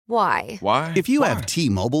Why? Why? If you have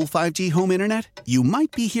T-Mobile 5G home internet, you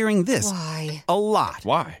might be hearing this Why? a lot.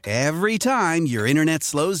 Why? Every time your internet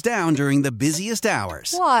slows down during the busiest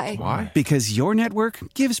hours. Why? Why? Because your network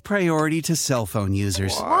gives priority to cell phone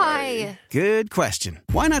users. Why? Good question.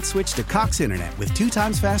 Why not switch to Cox Internet with 2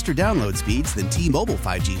 times faster download speeds than T-Mobile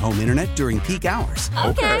 5G home internet during peak hours?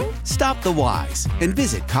 Okay. Stop the whys and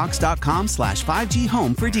visit cox.com/5G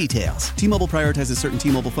home for details. T-Mobile prioritizes certain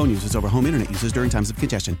T-Mobile phone users over home internet users during times of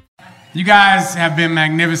congestion. You guys have been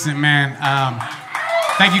magnificent, man.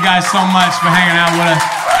 Thank you guys so much for hanging out with us.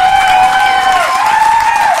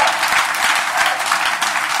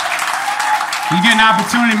 You get an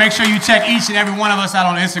opportunity, make sure you check each and every one of us out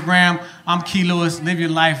on Instagram. I'm Key Lewis. Live your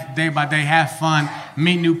life day by day. Have fun.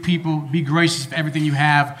 Meet new people. Be gracious for everything you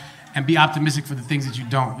have. And be optimistic for the things that you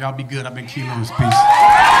don't. Y'all be good. I've been Key Lewis. Peace.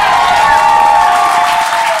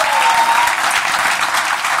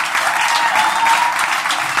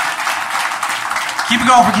 Keep it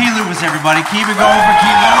going for Key Lewis, everybody. Keep it going for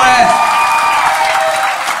Key Lewis.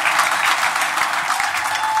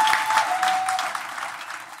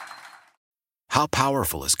 How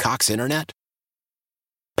powerful is Cox Internet?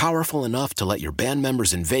 Powerful enough to let your band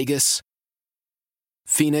members in Vegas,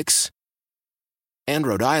 Phoenix, and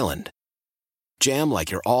Rhode Island jam like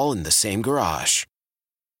you're all in the same garage.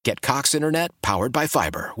 Get Cox Internet powered by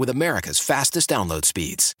fiber with America's fastest download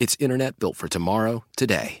speeds. It's internet built for tomorrow,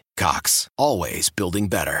 today. Cox, always building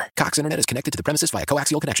better. Cox Internet is connected to the premises via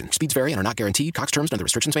coaxial connection. Speeds vary and are not guaranteed. Cox terms and other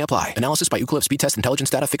restrictions may apply. Analysis by Ookla of Speed Test Intelligence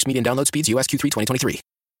data. Fixed median download speeds. US Q3 2023.